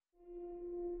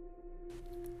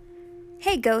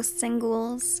Hey ghosts and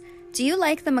ghouls, do you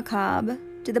like the macabre?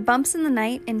 Do the bumps in the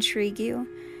night intrigue you?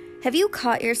 Have you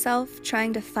caught yourself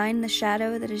trying to find the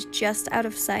shadow that is just out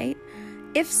of sight?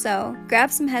 If so,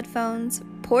 grab some headphones,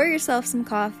 pour yourself some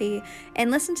coffee, and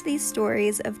listen to these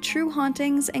stories of true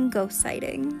hauntings and ghost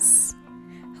sightings.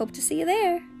 Hope to see you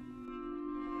there!